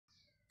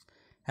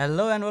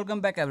Hello and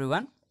welcome back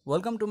everyone.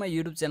 Welcome to my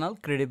YouTube channel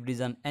Creative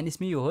Reason, and it's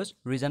me your host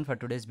Reason for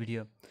today's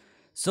video.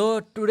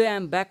 So today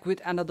I'm back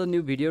with another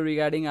new video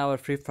regarding our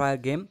Free Fire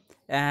game,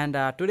 and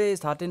today is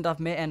 13th of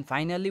May and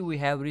finally we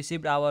have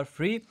received our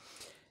free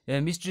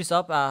mystery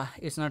shop.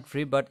 It's not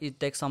free but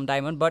it takes some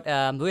diamond, but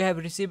we have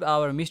received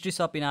our mystery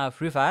shop in our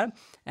Free Fire,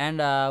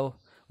 and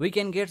we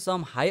can get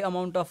some high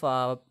amount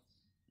of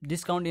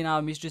discount in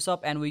our mystery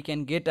shop, and we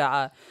can get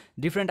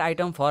different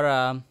item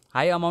for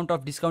high amount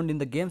of discount in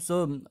the game.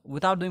 So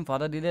without doing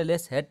further delay,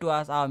 let's head to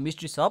our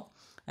mystery shop,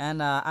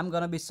 and I'm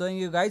gonna be showing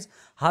you guys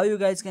how you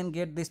guys can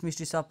get this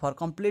mystery shop for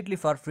completely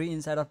for free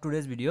inside of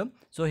today's video.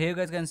 So here you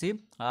guys can see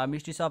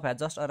mystery shop has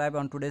just arrived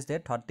on today's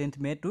date, 13th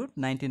May to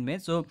 19th May.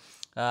 So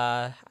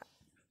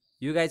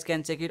you guys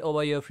can check it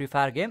over your Free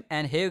Fire game,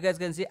 and here you guys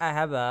can see I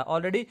have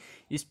already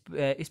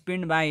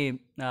spent my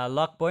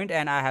luck point,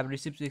 and I have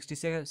received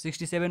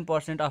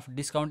 67% of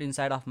discount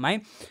inside of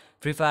my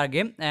Free Fire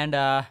game. And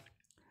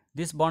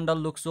this bundle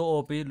looks so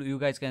OP. You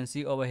guys can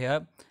see over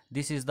here,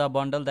 this is the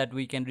bundle that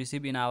we can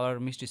receive in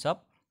our mystery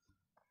shop,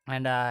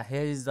 and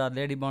here is the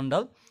lady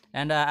bundle.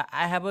 And I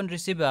haven't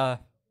received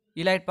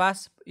elite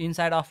pass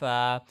inside of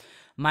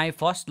my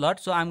first slot,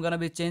 so I'm gonna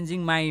be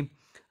changing my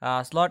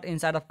slot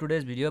inside of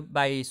today's video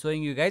by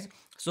showing you guys.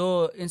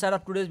 So inside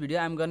of today's video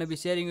I'm gonna be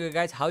sharing you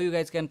guys how you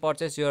guys can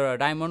purchase your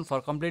diamond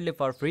for completely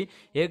for free.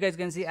 Here you guys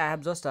can see I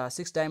have just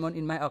 6 diamond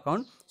in my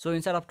account. So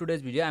inside of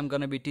today's video I'm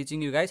gonna be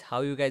teaching you guys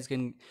how you guys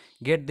can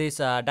get this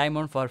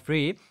diamond for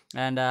free,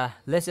 and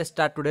let's just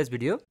start today's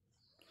video.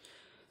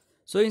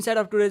 So inside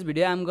of today's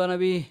video I'm gonna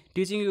be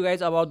teaching you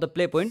guys about the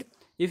play point.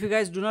 If you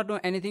guys do not know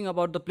anything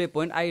about the play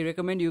point, I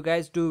recommend you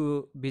guys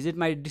to visit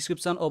my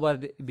description over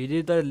the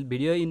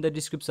video in the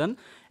description,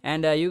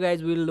 and you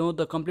guys will know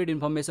the complete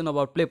information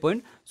about play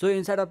point. So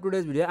inside of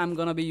today's video I'm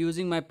gonna be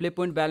using my play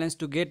point balance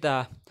to get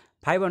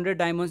 500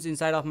 diamonds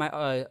inside of my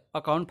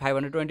account,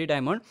 520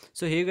 diamond.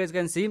 So here you guys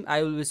can see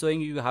I will be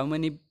showing you how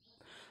many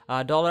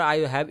dollar I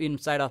have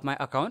inside of my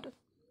account.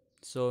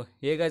 So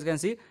here you guys can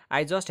see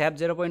I just have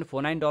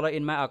 $0.49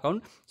 in my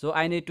account, so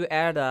I need to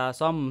add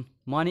some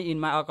money in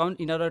my account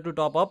in order to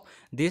top up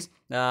this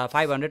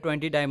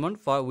 520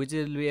 diamond, for which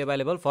will be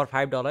available for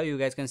 $5. You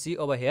guys can see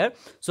over here.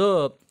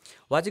 So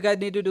what you guys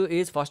need to do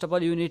is, first of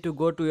all, you need to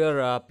go to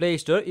your Play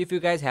Store. If you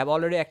guys have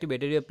already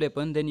activated your play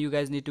point, then you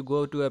guys need to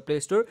go to your Play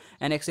Store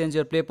and exchange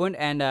your play point,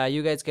 and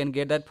you guys can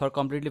get that for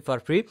completely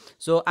for free.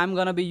 So I'm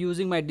gonna be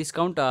using my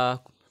discount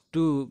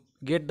to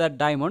get that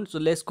diamond. So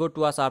let's go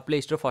to our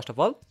Play Store first of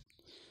all.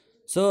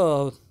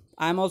 So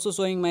I'm also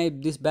showing my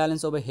this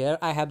balance over here.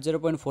 I have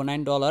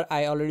 $0.49.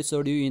 I already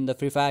showed you in the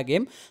Free Fire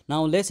game.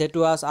 Now let's head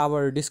to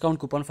our discount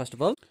coupon first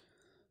of all.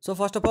 So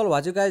first of all,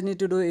 what you guys need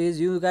to do is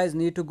you guys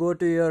need to go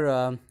to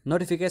your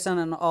notification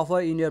and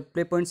offer in your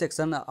play point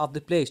section of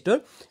the Play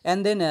Store,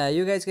 and then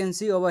you guys can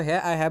see over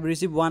here I have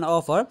received one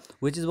offer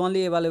which is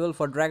only available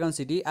for Dragon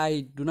City.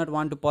 I do not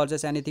want to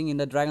purchase anything in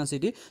the Dragon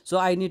City, so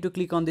I need to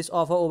click on this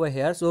offer over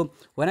here. So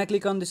when I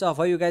click on this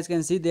offer, you guys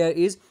can see there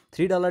is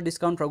 $3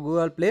 discount from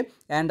Google Play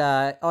and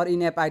or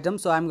in-app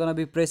items. So I'm gonna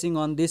be pressing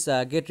on this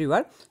get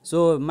reward.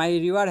 So my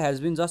reward has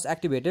been just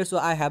activated, so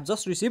I have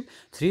just received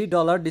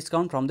 $3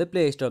 discount from the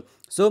Play Store.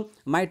 So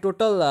my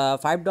total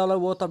 $5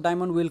 worth of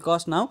diamond will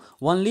cost now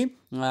only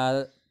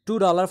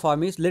 $2 for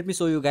me. So let me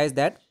show you guys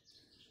that.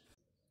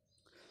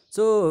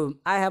 So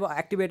I have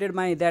activated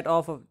my that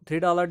offer,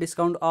 $3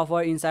 discount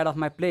offer inside of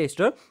my Play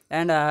Store,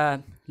 and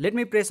let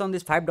me press on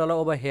this $5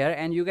 over here,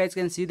 and you guys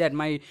can see that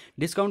my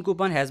discount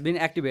coupon has been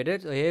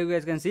activated. So here you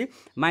guys can see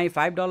my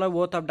 $5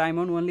 worth of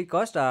diamond only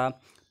cost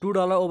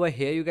 $2 over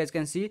here. You guys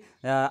can see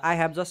I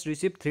have just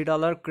received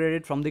 $3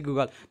 credit from the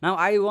Google. Now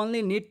I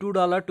only need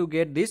 $2 to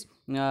get this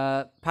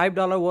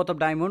 $5 worth of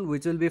diamond,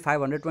 which will be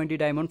 520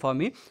 diamond for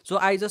me. So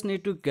I just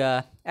need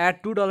to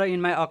add $2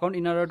 in my account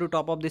in order to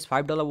top up this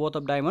 $5 worth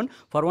of diamond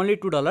for only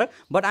 $2.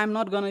 But I'm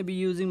not gonna be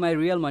using my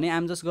real money,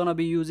 I'm just gonna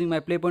be using my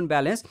play point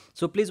balance.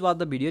 So please watch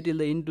the video till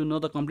the end to know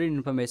the complete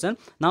information.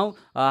 Now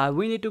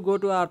we need to go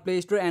to our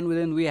Play Store, and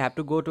then we have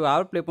to go to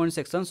our play point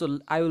section. So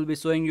I will be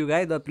showing you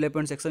guys the play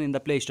point section in the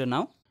Play Store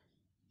now.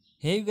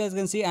 Here you guys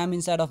can see I'm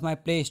inside of my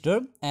Play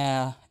Store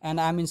and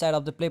I'm inside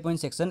of the play point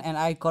section, and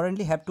I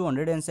currently have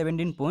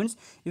 217 points.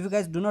 If you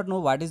guys do not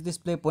know what is this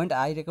play point,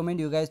 I recommend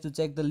you guys to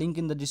check the link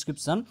in the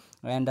description,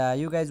 and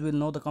you guys will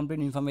know the complete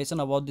information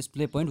about this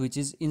play point, which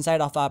is inside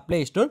of our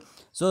Play Store.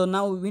 So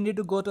now we need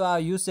to go to our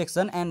use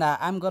section, and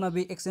I'm gonna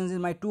be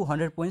exchanging my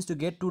 200 points to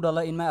get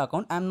 $2 in my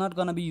account. I'm not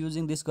gonna be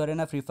using this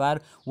Garena Free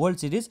Fire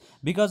World Series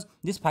because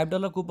this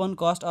 $5 coupon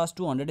cost us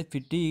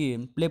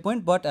 250 play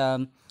point, but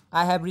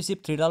I have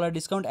received $3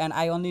 discount and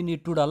I only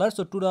need $2.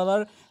 So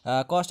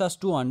 $2 cost us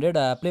 200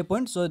 play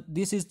points. So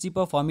this is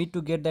cheaper for me to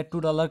get that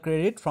 $2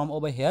 credit from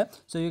over here.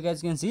 So you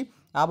guys can see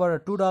our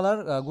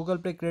 $2 Google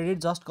Play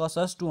credit just cost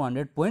us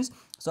 200 points.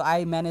 So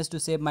I managed to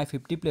save my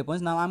 50 play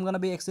points. Now I'm gonna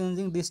be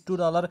exchanging this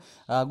 $2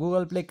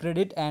 Google Play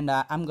credit, and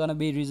I'm gonna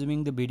be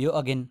resuming the video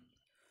again.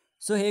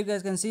 So here you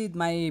guys can see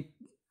my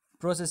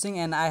processing,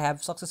 and I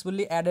have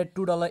successfully added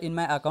 $2 in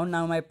my account.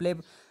 Now my play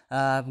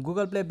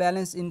Google Play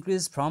balance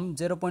increased from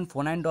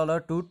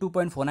 $0.49 to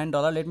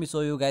 $2.49. Let me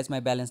show you guys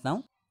my balance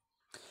now.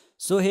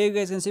 So here you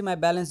guys can see my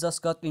balance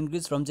just got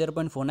increased from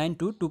 $0.49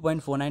 to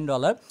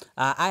 $2.49.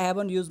 I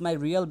haven't used my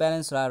real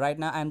balance right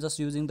now. I'm just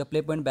using the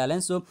Playpoint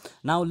balance. So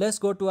now let's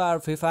go to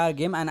our Free Fire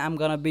game, and I'm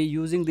gonna be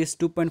using this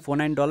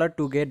 $2.49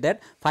 to get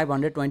that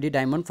 520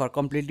 diamond for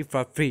completely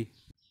for free.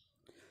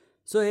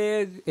 So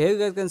here you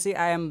guys can see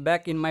I am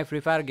back in my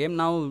Free Fire game.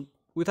 Now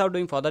without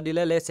doing further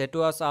delay, let's head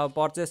to our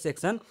purchase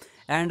section.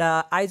 And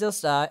I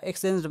just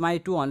exchanged my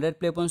 200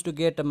 play points to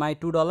get my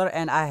 $2,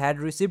 and I had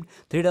received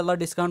 $3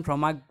 discount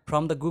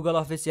from the Google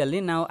officially.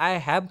 Now I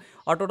have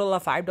a total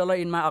of $5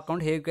 in my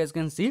account. Here you guys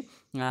can see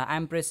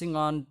I'm pressing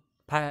on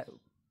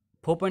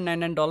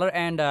 $4.99,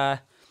 and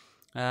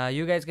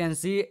you guys can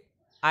see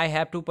I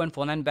have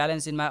 2.49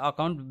 balance in my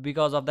account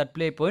because of that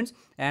play points.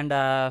 And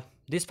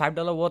this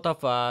 $5 worth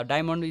of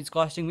diamond is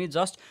costing me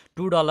just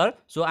 $2.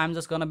 So I'm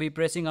just gonna be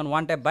pressing on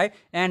one tap buy.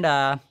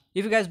 And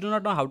if you guys do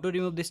not know how to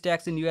remove this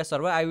tax in US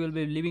server, I will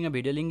be leaving a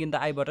video link in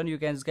the I button. You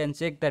guys can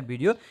check that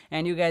video,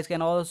 and you guys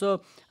can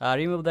also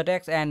remove the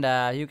tax, and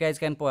you guys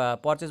can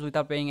purchase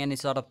without paying any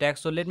sort of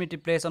tax. So let me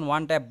press on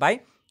one tap buy,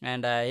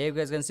 and here you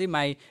guys can see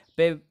my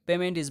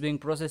payment is being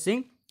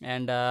processing,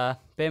 and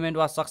payment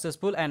was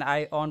successful, and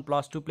I earned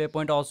 +2 play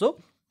point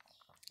also.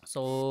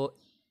 So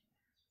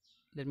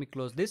let me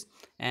close this,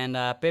 and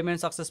payment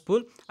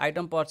successful.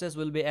 Item purchase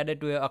will be added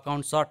to your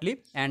account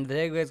shortly. And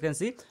there you guys can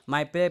see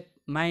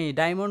my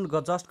diamond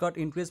just got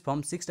increased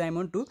from 6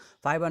 diamond to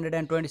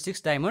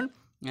 526 diamond.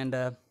 And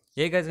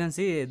here you guys can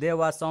see there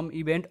was some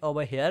event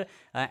over here,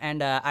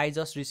 and I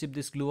just received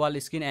this glue wall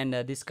skin and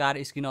this car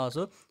skin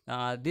also.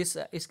 These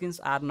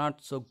skins are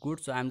not so good,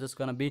 so I'm just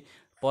gonna be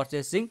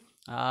purchasing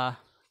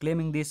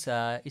claiming these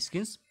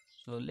skins.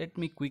 So let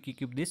me quickly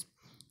keep this.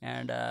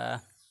 And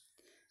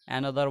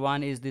another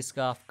one is this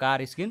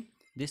car skin.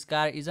 This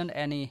car isn't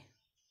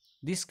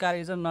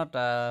not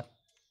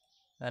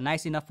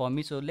nice enough for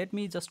me, so let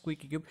me just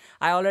quickly keep.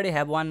 I already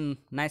have one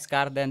nice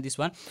car than this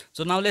one.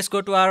 So now let's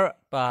go to our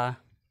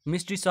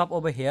mystery shop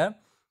over here,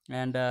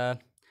 and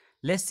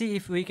let's see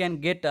if we can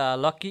get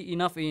lucky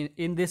enough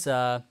in this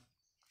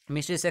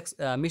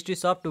mystery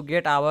shop to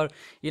get our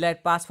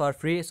elite pass for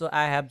free. So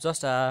I have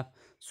just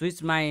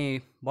switched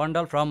my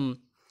bundle from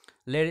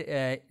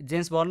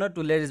gents bundle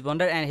to ladies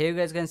bundle, and here you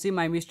guys can see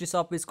my mystery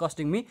shop is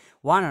costing me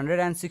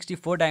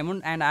 164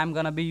 diamond, and I'm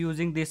gonna be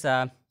using this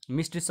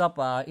mystery shop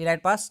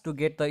elite pass to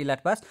get the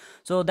elite pass.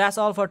 So that's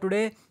all for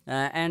today,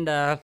 and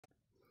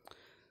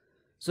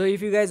so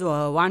if you guys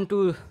want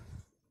to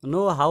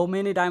know how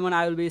many diamond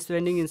I will be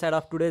spending inside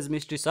of today's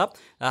mystery shop,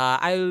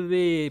 I will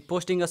be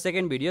posting a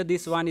second video.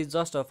 This one is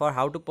just for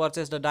how to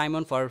purchase the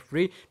diamond for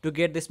free to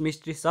get this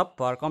mystery shop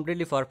for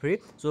completely for free.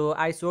 So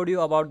I showed you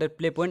about the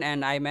play point,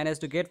 and I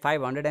managed to get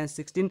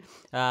 516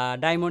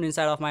 diamond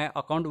inside of my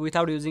account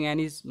without using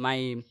any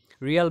my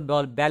real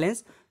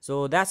balance.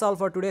 So that's all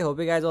for today. Hope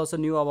you guys also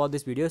knew about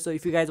this video. So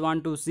if you guys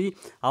want to see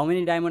how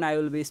many diamond I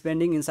will be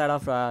spending inside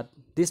of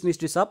this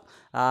mystery shop,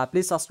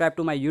 please subscribe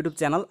to my YouTube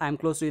channel. I'm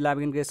close to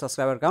 11k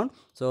subscriber count.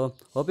 So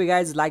hope you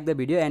guys like the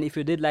video, and if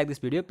you did like this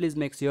video, please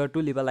make sure to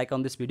leave a like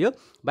on this video.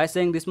 By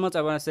saying this much,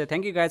 I want to say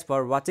thank you guys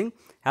for watching.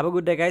 Have a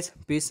good day guys.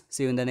 Peace.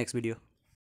 See you in the next video.